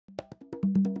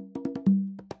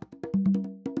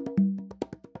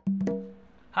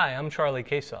Hi, I'm Charlie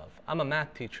Kasov. I'm a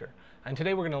math teacher, and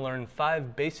today we're going to learn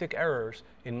 5 basic errors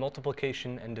in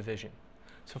multiplication and division.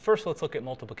 So first let's look at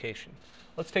multiplication.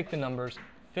 Let's take the numbers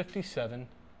 57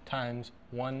 times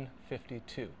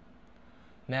 152.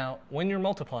 Now, when you're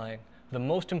multiplying, the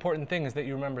most important thing is that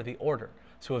you remember the order.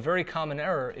 So a very common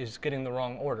error is getting the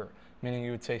wrong order, meaning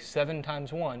you would say 7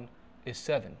 times 1 is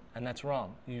 7, and that's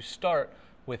wrong. You start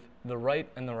with the right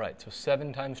and the right. So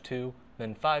 7 times 2,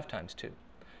 then 5 times 2.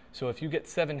 So if you get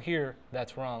 7 here,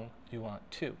 that's wrong. You want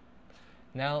 2.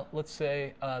 Now let's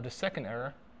say the second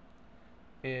error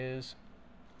is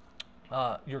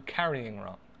you're carrying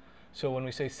wrong. So when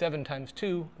we say 7 times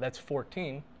 2, that's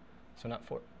 14. So not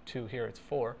 2 here, it's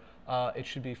 4. It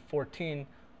should be 14,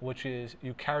 which is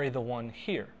you carry the 1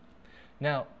 here.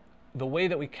 Now, the way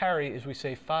that we carry is we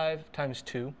say 5 times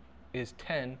 2 is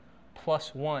 10,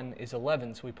 plus 1 is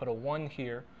 11. So we put a 1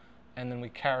 here, and then we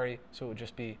carry, so it would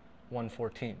just be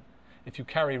 114. If you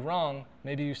carry wrong,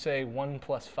 maybe you say 1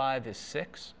 plus 5 is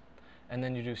 6, and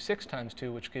then you do 6 times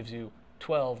 2, which gives you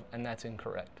 12, and that's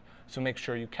incorrect. So make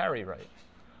sure you carry right.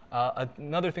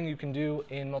 Another thing you can do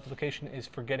in multiplication is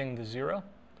forgetting the 0,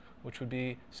 which would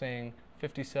be saying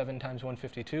 57 times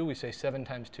 152. We say 7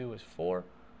 times 2 is 4.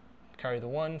 Carry the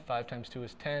 1. 5 times 2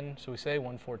 is 10, so we say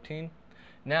 114.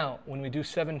 Now, when we do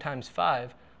 7 times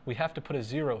 5, we have to put a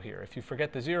 0 here. If you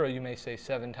forget the 0, you may say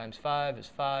 7 times 5 is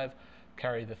 5.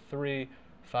 Carry the 3,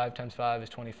 5 times 5 is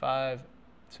 25,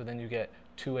 so then you get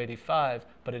 285,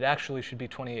 but it actually should be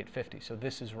 2850, so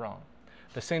this is wrong.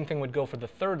 The same thing would go for the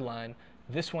third line.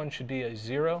 This one should be a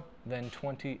 0, then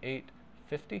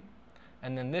 2850,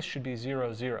 and then this should be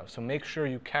 0, 0. So make sure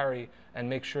you carry and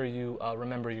make sure you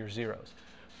remember your zeros.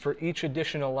 For each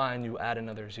additional line, you add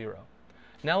another 0.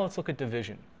 Now let's look at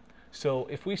division. So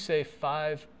if we say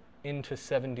 5 into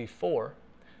 74,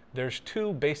 there's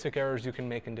 2 basic errors you can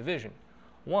make in division.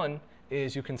 One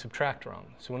is you can subtract wrong.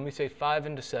 So when we say 5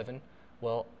 into 7,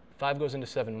 well, 5 goes into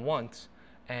 7 once,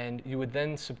 and you would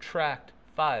then subtract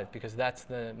 5 because that's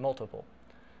the multiple.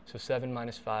 So 7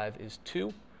 minus 5 is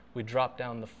 2. We drop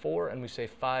down the 4 and we say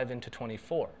 5 into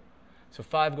 24. So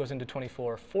 5 goes into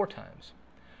 24 4 times.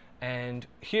 And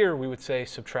here we would say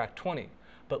subtract 20.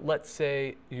 But let's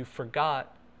say you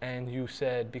forgot and you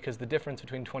said, because the difference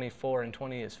between 24 and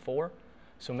 20 is 4,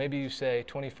 so maybe you say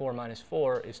 24 minus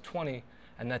 4 is 20,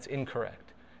 and that's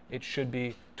incorrect. It should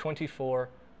be 24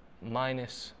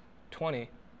 minus 20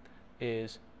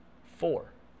 is 4.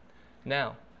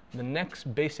 Now, the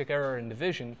next basic error in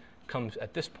division comes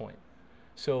at this point.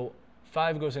 So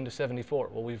 5 goes into 74.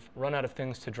 Well, we've run out of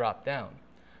things to drop down.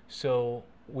 So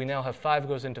we now have 5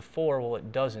 goes into 4. Well,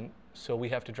 it doesn't, so we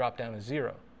have to drop down a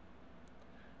 0.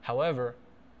 However,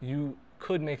 you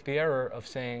could make the error of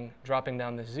saying, dropping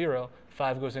down this 0,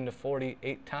 5 goes into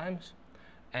 48 times,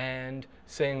 and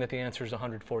saying that the answer is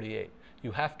 148.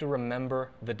 You have to remember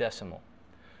the decimal.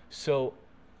 So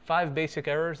 5 basic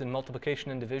errors in multiplication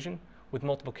and division. With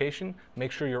multiplication,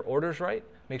 make sure your order's right,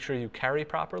 make sure you carry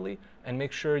properly, and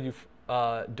make sure you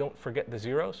don't forget the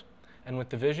zeros. And with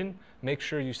division, make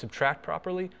sure you subtract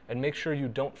properly, and make sure you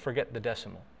don't forget the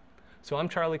decimal. So I'm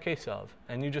Charlie Kasov,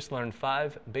 and you just learned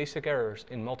 5 basic errors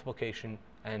in multiplication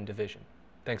and division.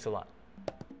 Thanks a lot.